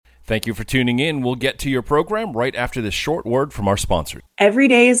Thank you for tuning in. We'll get to your program right after this short word from our sponsors. Every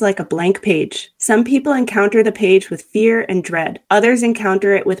day is like a blank page. Some people encounter the page with fear and dread. Others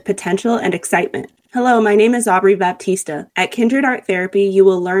encounter it with potential and excitement. Hello, my name is Aubrey Baptista. At Kindred Art Therapy, you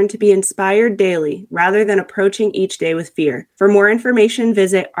will learn to be inspired daily rather than approaching each day with fear. For more information,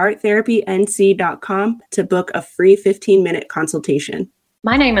 visit arttherapync.com to book a free 15-minute consultation.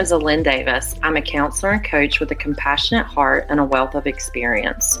 My name is Alyn Davis. I'm a counselor and coach with a compassionate heart and a wealth of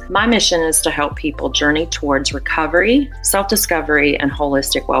experience. My mission is to help people journey towards recovery, self-discovery, and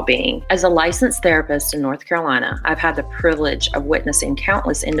holistic well-being. As a licensed therapist in North Carolina, I've had the privilege of witnessing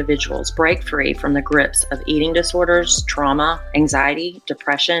countless individuals break free from the grips of eating disorders, trauma, anxiety,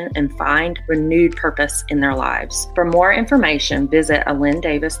 depression, and find renewed purpose in their lives. For more information, visit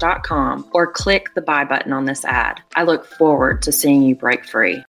alyndavis.com or click the buy button on this ad. I look forward to seeing you break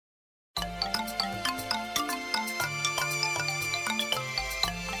free.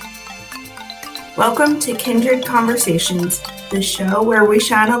 Welcome to Kindred Conversations, the show where we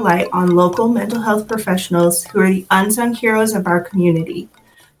shine a light on local mental health professionals who are the unsung heroes of our community.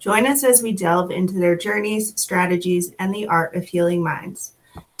 Join us as we delve into their journeys, strategies, and the art of healing minds.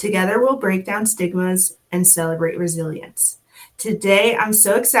 Together, we'll break down stigmas and celebrate resilience. Today, I'm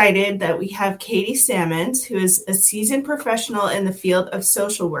so excited that we have Katie Salmons, who is a seasoned professional in the field of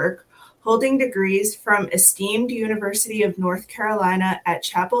social work, holding degrees from esteemed University of North Carolina at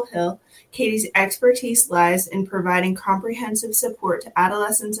Chapel Hill. Katie's expertise lies in providing comprehensive support to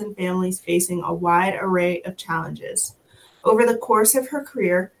adolescents and families facing a wide array of challenges. Over the course of her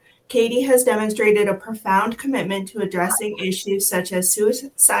career, Katie has demonstrated a profound commitment to addressing issues such as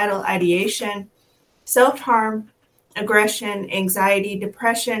suicidal ideation, self-harm, aggression, anxiety,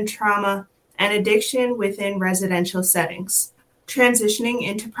 depression, trauma, and addiction within residential settings. Transitioning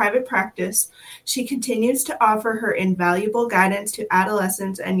into private practice, she continues to offer her invaluable guidance to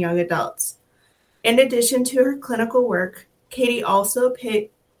adolescents and young adults. In addition to her clinical work, Katie also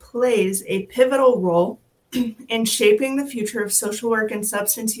plays a pivotal role in shaping the future of social work and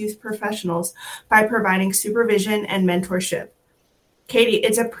substance use professionals by providing supervision and mentorship. Katie,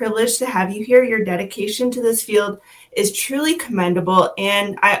 it's a privilege to have you here. Your dedication to this field is truly commendable.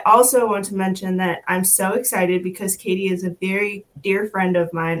 And I also want to mention that I'm so excited because Katie is a very dear friend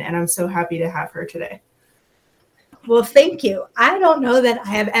of mine, and I'm so happy to have her today. Well, thank you. I don't know that I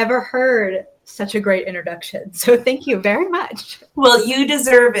have ever heard such a great introduction. So thank you very much. Well, you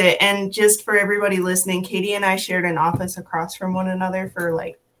deserve it. And just for everybody listening, Katie and I shared an office across from one another for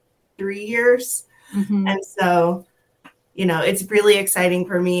like 3 years. Mm-hmm. And so it's really exciting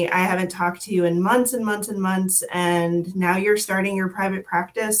for me. I haven't talked to you in months and months and months. And now you're starting your private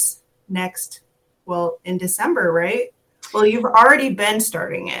practice in December, right? Well, you've already been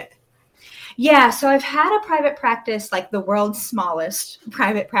starting it. Yeah. So I've had a private practice, like the world's smallest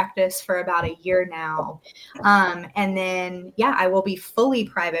private practice, for about a year now. And then, I will be fully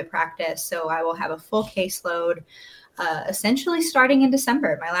private practice. So I will have a full caseload, essentially starting in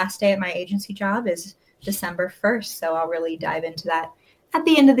December. My last day at my agency job is December 1st. So I'll really dive into that at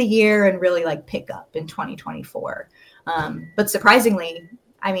the end of the year and really pick up in 2024. But surprisingly,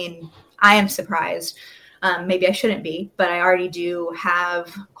 I am surprised. Maybe I shouldn't be, but I already do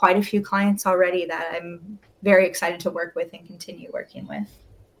have quite a few clients already that I'm very excited to work with and continue working with.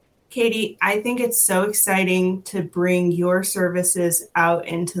 Katie, I think it's so exciting to bring your services out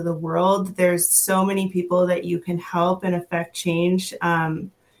into the world. There's so many people that you can help and affect change.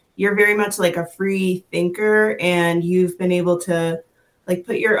 You're very much like a free thinker, and you've been able to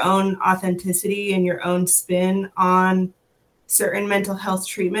put your own authenticity and your own spin on certain mental health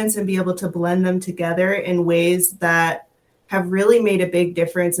treatments and be able to blend them together in ways that have really made a big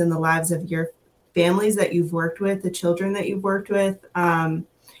difference in the lives of your families that you've worked with, the children that you've worked with, and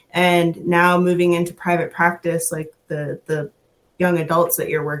now moving into private practice, like the young adults that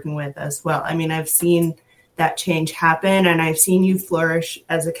you're working with as well. I've seen that change happen, and I've seen you flourish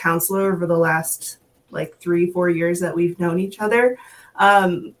as a counselor over the last 3-4 years that we've known each other.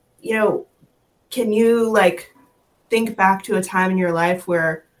 Can you think back to a time in your life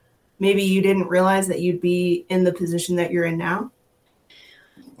where maybe you didn't realize that you'd be in the position that you're in now?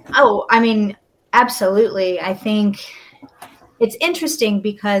 Oh, absolutely. I think it's interesting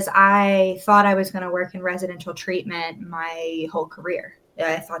because I thought I was going to work in residential treatment my whole career.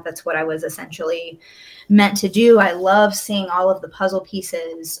 I thought that's what I was essentially meant to do. I love seeing all of the puzzle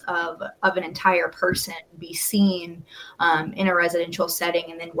pieces of an entire person be seen in a residential setting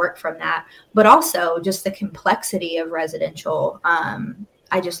and then work from that. But also just the complexity of residential.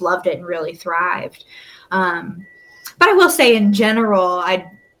 I just loved it and really thrived. But I will say in general, I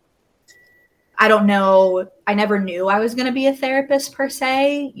I don't know. I never knew I was going to be a therapist per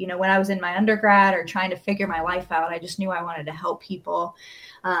se. You know, when I was in my undergrad or trying to figure my life out, I just knew I wanted to help people.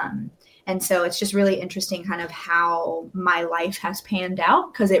 And so it's just really interesting kind of how my life has panned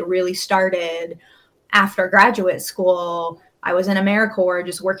out, because it really started after graduate school. I was in AmeriCorps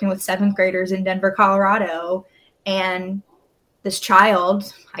just working with 7th graders in Denver, Colorado. And this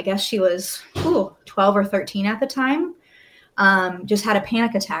child, I guess she was 12 or 13 at the time, just had a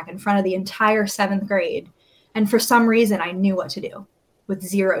panic attack in front of the entire 7th grade. And for some reason, I knew what to do with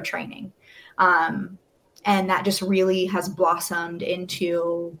zero training. And that just really has blossomed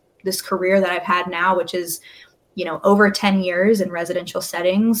into this career that I've had now, which is, you know, over 10 years in residential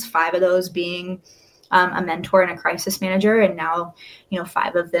settings, 5 of those being a mentor and a crisis manager. And now, you know,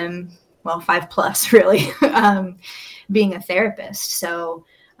 5 of them, well, 5 plus really, being a therapist. So,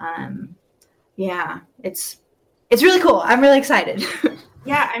 yeah, it's really cool. I'm really excited.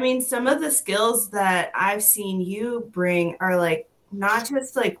 Yeah, I mean, some of the skills that I've seen you bring are like not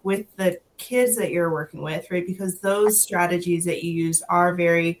just like with the kids that you're working with, right? Because those strategies that you use are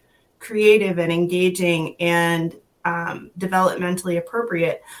very creative and engaging and developmentally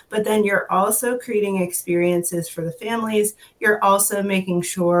appropriate. But then you're also creating experiences for the families. You're also making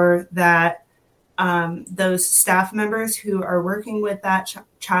sure that those staff members who are working with that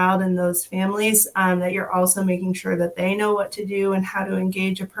child and those families, that you're also making sure that they know what to do and how to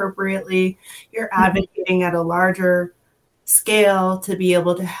engage appropriately. You're advocating at a larger scale to be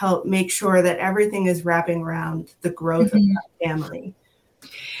able to help make sure that everything is wrapping around the growth of that family.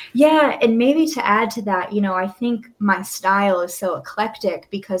 Yeah. And maybe to add to that, you know, I think my style is so eclectic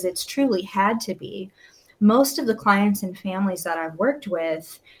because it's truly had to be. Most of the clients and families that I've worked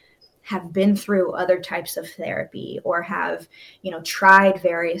with have been through other types of therapy or have, you know, tried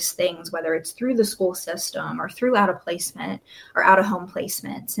various things, whether it's through the school system or through out of placement or out of home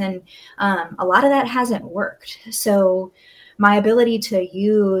placements. And a lot of that hasn't worked. So my ability to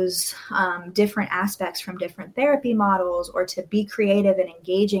use different aspects from different therapy models or to be creative and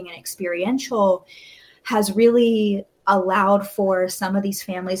engaging and experiential has really allowed for some of these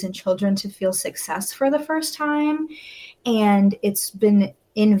families and children to feel success for the first time. And it's been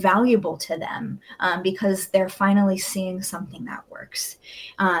invaluable to them because they're finally seeing something that works.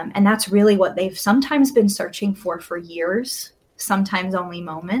 And that's really what they've sometimes been searching for years, sometimes only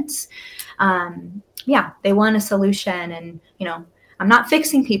moments. Yeah, they want a solution. And, you know, I'm not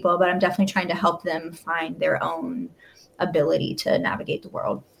fixing people, but I'm definitely trying to help them find their own ability to navigate the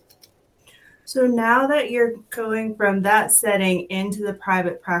world. So now that you're going from that setting into the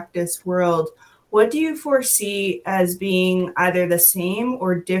private practice world, what do you foresee as being either the same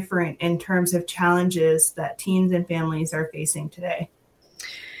or different in terms of challenges that teens and families are facing today?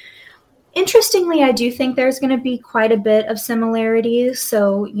 Interestingly, I do think there's going to be quite a bit of similarities.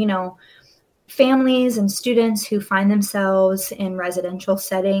 So, you know, families and students who find themselves in residential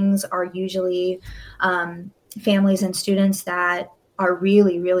settings are usually families and students that are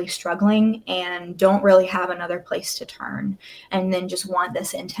really, really struggling and don't really have another place to turn and then just want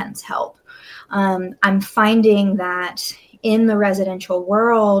this intense help. I'm finding that in the residential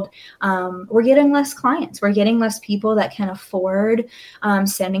world, we're getting less clients. We're getting less people that can afford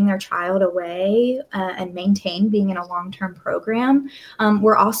sending their child away and maintain being in a long-term program.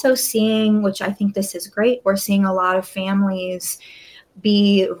 We're also seeing, which I think this is great, we're seeing a lot of families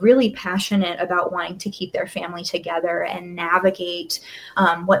be really passionate about wanting to keep their family together and navigate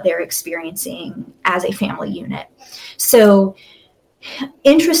what they're experiencing as a family unit. So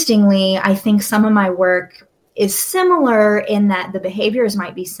interestingly, I think some of my work is similar in that the behaviors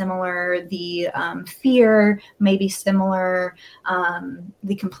might be similar, the fear may be similar,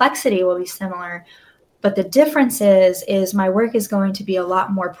 the complexity will be similar. But the difference is my work is going to be a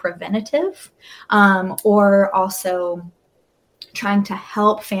lot more preventative, or also trying to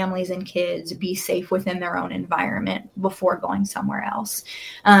help families and kids be safe within their own environment before going somewhere else.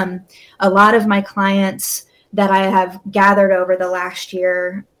 A lot of my clients that I have gathered over the last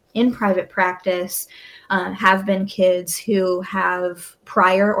year in private practice have been kids who have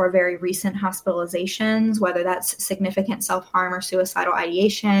prior or very recent hospitalizations, whether that's significant self-harm or suicidal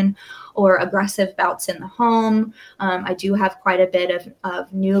ideation or aggressive bouts in the home. I do have quite a bit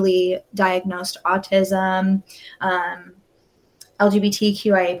of newly diagnosed autism,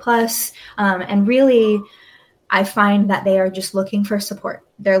 LGBTQIA+, and really, I find that they are just looking for support.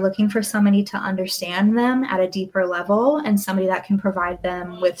 They're looking for somebody to understand them at a deeper level and somebody that can provide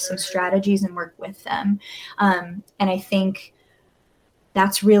them with some strategies and work with them. And I think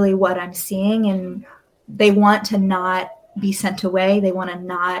that's really what I'm seeing. And they want to not be sent away. They want to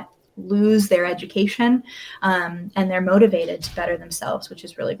not lose their education. And they're motivated to better themselves, which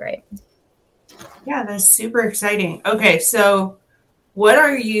is really great. Yeah, that's super exciting. Okay, so what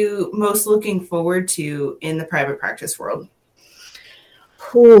are you most looking forward to in the private practice world?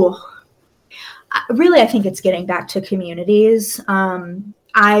 Cool. Really, I think it's getting back to communities.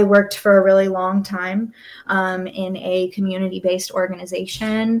 I worked for a really long time in a community-based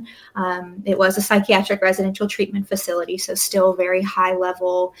organization. It was a psychiatric residential treatment facility, so still very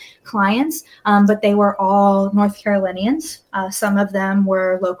high-level clients, but they were all North Carolinians. Some of them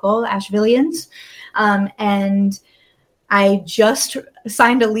were local Ashevilleans, and I just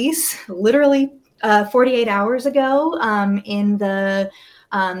signed a lease literally 48 hours ago in the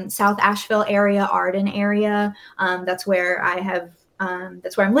South Asheville area, Arden area. That's where I have,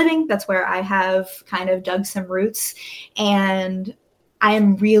 that's where I'm living. That's where I have kind of dug some roots. And I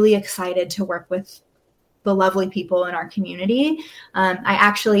am really excited to work with the lovely people in our community. I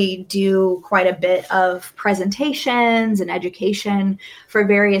actually do quite a bit of presentations and education for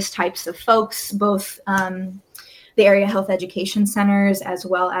various types of folks, both the area health education centers as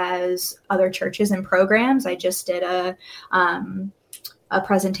well as other churches and programs. I just did a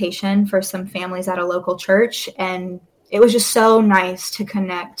presentation for some families at a local church, and it was just so nice to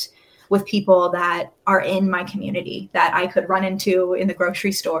connect with people that are in my community that I could run into in the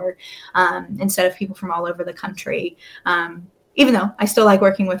grocery store instead of people from all over the country. Even though I still like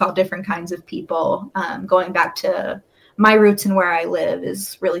working with all different kinds of people, going back to my roots and where I live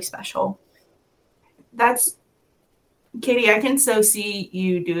is really special. That's Katie, I can so see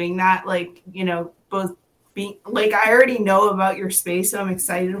you doing that. Like, you know, both being like, I already know about your space, so I'm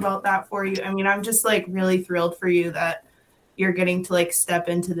excited about that for you. I mean, I'm just like really thrilled for you that you're getting to like step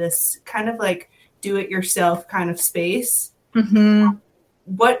into this kind of like do it yourself kind of space. Mm-hmm.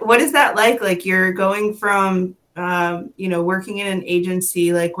 What is that like? Like you're going from, you know, working in an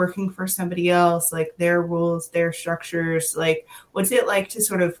agency, like working for somebody else, like their rules, their structures, like what's it like to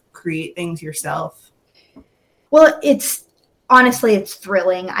sort of create things yourself? Well, it's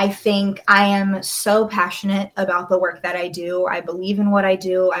thrilling. I think I am so passionate about the work that I do. I believe in what I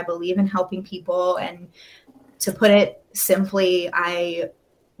do. I believe in helping people. And to put it simply, I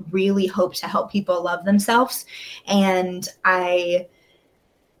really hope to help people love themselves. And I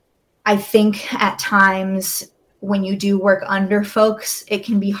think at times when you do work under folks, it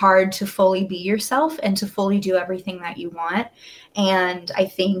can be hard to fully be yourself and to fully do everything that you want. And I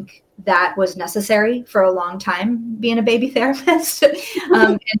think that was necessary for a long time being a baby therapist.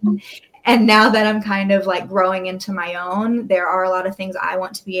 And now that I'm kind of like growing into my own, there are a lot of things I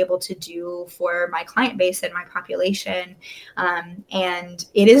want to be able to do for my client base and my population. And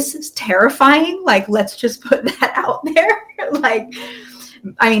it is terrifying. Like, let's just put that out there. Like,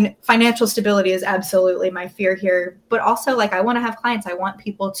 I mean, financial stability is absolutely my fear here, but also like, I want to have clients. I want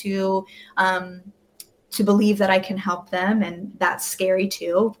people to believe that I can help them. And that's scary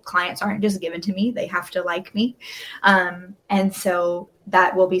too. Clients aren't just given to me. They have to like me. And so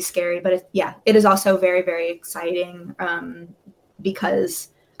that will be scary, but it is also very, very exciting because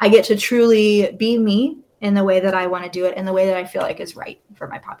I get to truly be me in the way that I want to do it, in the way that I feel like is right for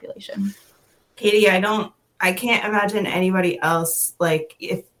my population. Katie, I can't imagine anybody else. Like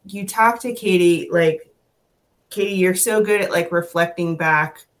if you talk to Katie, like Katie, you're so good at like reflecting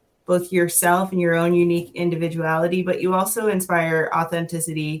back both yourself and your own unique individuality, but you also inspire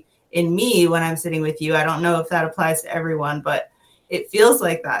authenticity in me when I'm sitting with you. I don't know if that applies to everyone, but it feels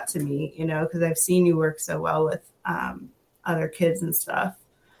like that to me, you know, because I've seen you work so well with other kids and stuff.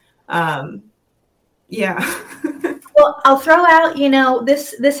 Yeah. Well, I'll throw out, you know,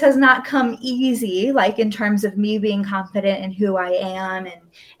 this has not come easy, like in terms of me being confident in who I am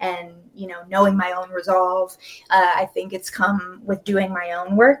and you know, knowing my own resolve. I think it's come with doing my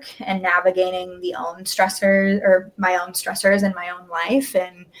own work and navigating my own stressors in my own life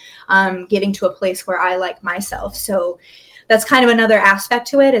and getting to a place where I like myself. So that's kind of another aspect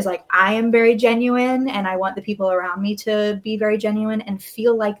to it, is like, I am very genuine and I want the people around me to be very genuine and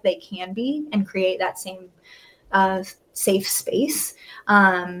feel like they can be and create that same safe space.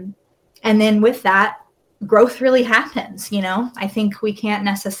 And then with that, growth really happens. You know, I think we can't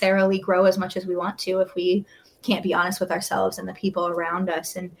necessarily grow as much as we want to if we can't be honest with ourselves and the people around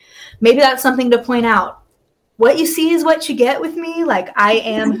us. And maybe that's something to point out. What you see is what you get with me. Like, I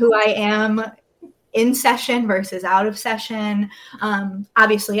am who I am in session versus out of session.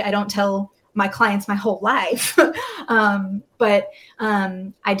 Obviously, I don't tell my clients my whole life, but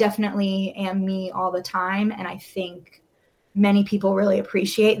I definitely am me all the time. And I think many people really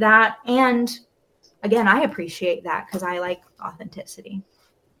appreciate that. And again, I appreciate that because I like authenticity.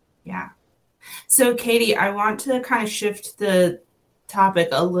 Yeah. So Katie, I want to kind of shift the topic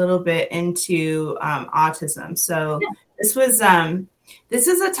a little bit into autism. So this was This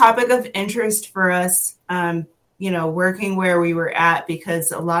is a topic of interest for us, working where we were at,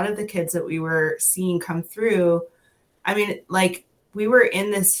 because a lot of the kids that we were seeing come through, I mean, like, we were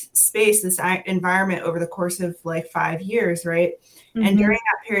in this space, this environment over the course of like 5 years, right? Mm-hmm. And during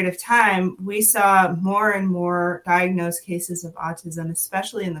that period of time, we saw more and more diagnosed cases of autism,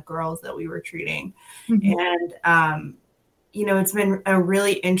 especially in the girls that we were treating. Mm-hmm. And, it's been a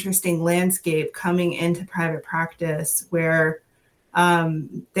really interesting landscape coming into private practice where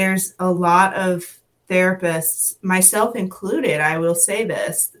there's a lot of therapists, myself included, I will say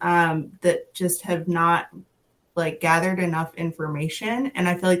this, that just have not gathered enough information. And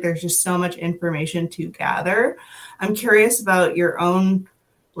I feel like there's just so much information to gather. I'm curious about your own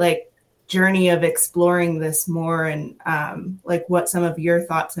journey of exploring this more, and what some of your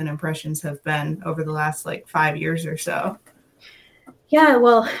thoughts and impressions have been over the last 5 years or so. Yeah,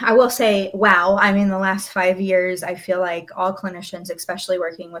 well, I will say, wow. I mean, the last 5 years, I feel like all clinicians, especially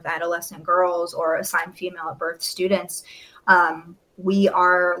working with adolescent girls or assigned female at birth students, we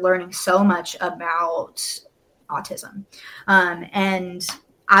are learning so much about autism. And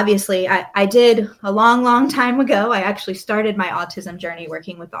obviously, I did a long, long time ago. I actually started my autism journey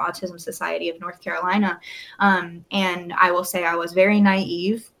working with the Autism Society of North Carolina. And I will say I was very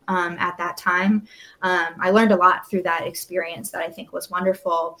naive at that time. I learned a lot through that experience that I think was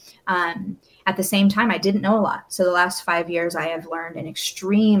wonderful. At the same time, I didn't know a lot. So the last 5 years, I have learned an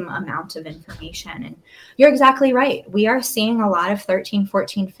extreme amount of information. And you're exactly right. We are seeing a lot of 13,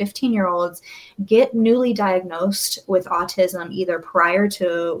 14, 15-year-olds get newly diagnosed with autism either prior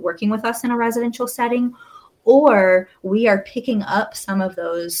to working with us in a residential setting, or we are picking up some of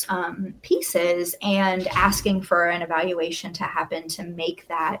those pieces and asking for an evaluation to happen to make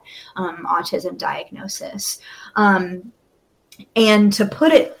that autism diagnosis. And to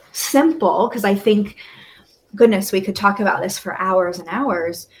put it simple, because I think, goodness, we could talk about this for hours and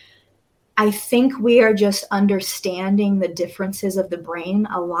hours. I think we are just understanding the differences of the brain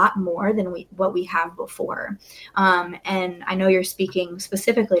a lot more than what we have before. And I know you're speaking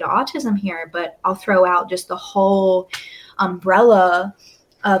specifically to autism here, but I'll throw out just the whole umbrella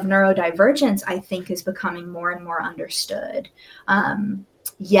of neurodivergence, I think, is becoming more and more understood.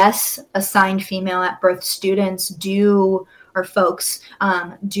 Yes, assigned female at birth students do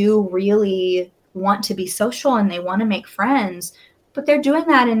really want to be social and they want to make friends, but they're doing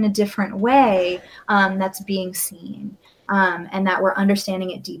that in a different way that's being seen, and that we're understanding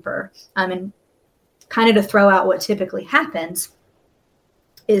it deeper. And kind of to throw out what typically happens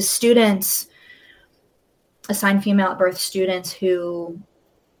is students, assigned female at birth students, who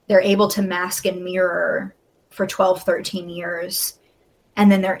they're able to mask and mirror for 12, 13 years, and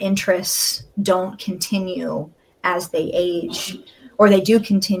then their interests don't continue as they age, or they do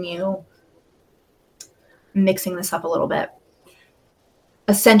continue. Mixing this up a little bit.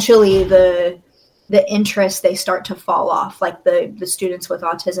 Essentially, the interests, they start to fall off. Like the students with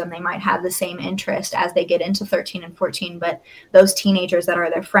autism, they might have the same interest as they get into 13 and 14, but those teenagers that are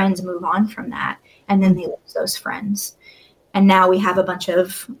their friends move on from that, and then they lose those friends. And now we have a bunch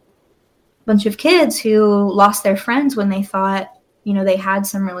of kids who lost their friends when they thought, they had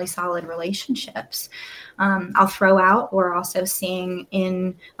some really solid relationships. I'll throw out, we're also seeing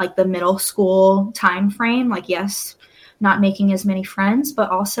in the middle school time frame, yes, not making as many friends,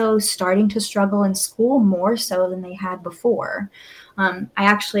 but also starting to struggle in school more so than they had before. I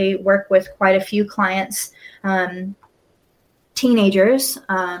actually work with quite a few clients, teenagers,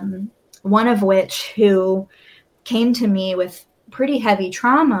 one of which who came to me with pretty heavy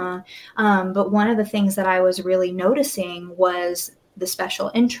trauma. But one of the things that I was really noticing was the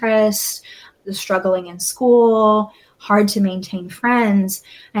special interests, the struggling in school, hard to maintain friends.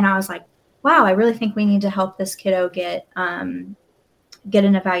 And I was like, wow, I really think we need to help this kiddo get an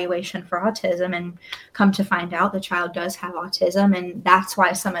evaluation for autism, and come to find out the child does have autism. And that's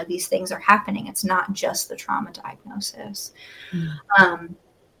why some of these things are happening. It's not just the trauma diagnosis.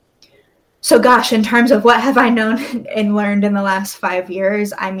 So gosh, in terms of what have I known and learned in the last 5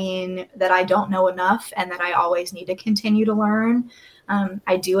 years, I mean, that I don't know enough and that I always need to continue to learn.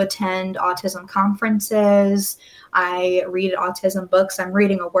 I do attend autism conferences. I read autism books. I'm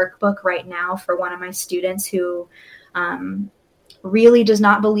reading a workbook right now for one of my students who really does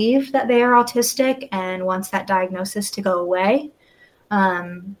not believe that they are autistic and wants that diagnosis to go away.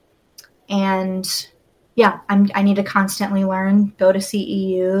 And yeah, I need to constantly learn, go to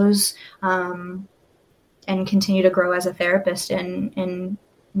CEUs, and continue to grow as a therapist in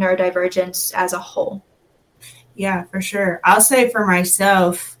neurodivergence as a whole. Yeah, for sure. I'll say for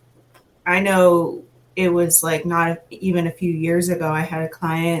myself, I know it was not even a few years ago, I had a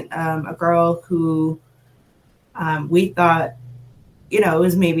client, a girl who we thought it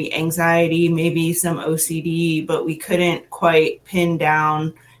was maybe anxiety, maybe some OCD, but we couldn't quite pin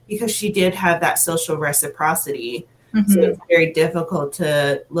down because she did have that social reciprocity. Mm-hmm. So it's very difficult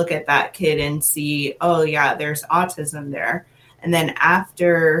to look at that kid and see, oh yeah, there's autism there. And then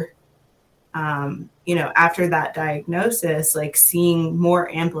after that diagnosis, like seeing more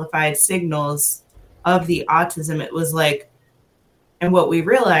amplified signals of the autism, it was like, and what we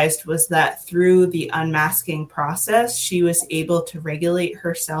realized was that through the unmasking process, she was able to regulate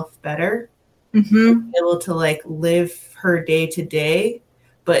herself better, able to like live her day to day,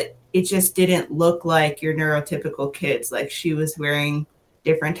 but it just didn't look like your neurotypical kids. Like she was wearing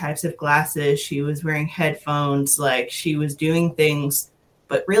different types of glasses. She was wearing headphones, like she was doing things,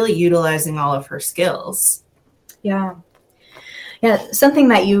 but really utilizing all of her skills. Yeah. Yeah. Something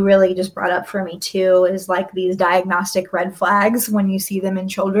that you really just brought up for me too is like these diagnostic red flags when you see them in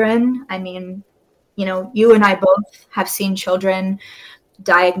children. I mean, you and I both have seen children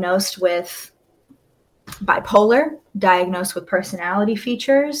diagnosed with bipolar, diagnosed with personality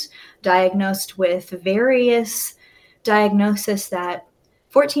features, diagnosed with various diagnoses that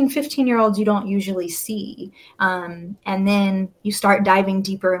 14, 15-year-olds you don't usually see. And then you start diving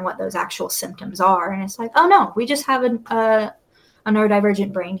deeper in what those actual symptoms are. And it's like, oh no, we just have a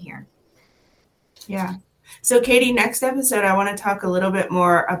neurodivergent brain here. Yeah. So Katie, next episode, I want to talk a little bit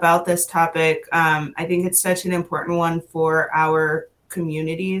more about this topic. I think it's such an important one for our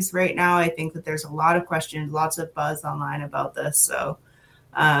communities right now. I think that there's a lot of questions, lots of buzz online about this. So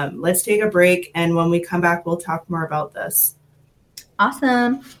let's take a break. And when we come back, we'll talk more about this.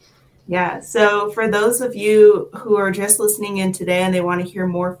 Awesome. Yeah. So for those of you who are just listening in today and they want to hear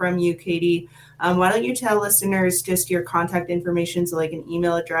more from you, Katie, why don't you tell listeners just your contact information, so like an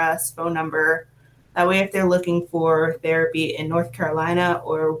email address, phone number. That way, if they're looking for therapy in North Carolina,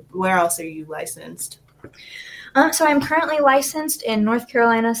 or where else are you licensed? So I'm currently licensed in North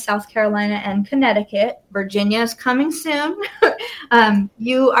Carolina, South Carolina, and Connecticut. Virginia is coming soon.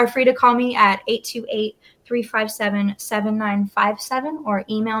 You are free to call me at 828-357-7957 or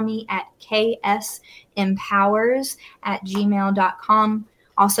email me at ksempowers@gmail.com.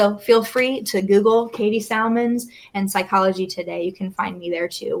 Also, feel free to Google Katie Salmons and Psychology Today. You can find me there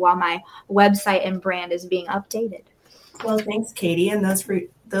too while my website and brand is being updated. Well, thanks, Katie. And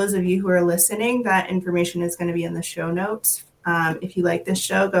those of you who are listening, that information is going to be in the show notes. If you like this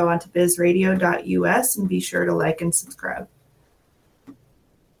show, go on to bizradio.us and be sure to like and subscribe.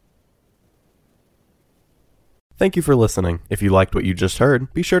 Thank you for listening. If you liked what you just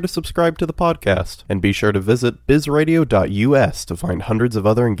heard, be sure to subscribe to the podcast, and be sure to visit bizradio.us to find hundreds of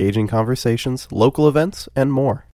other engaging conversations, local events, and more.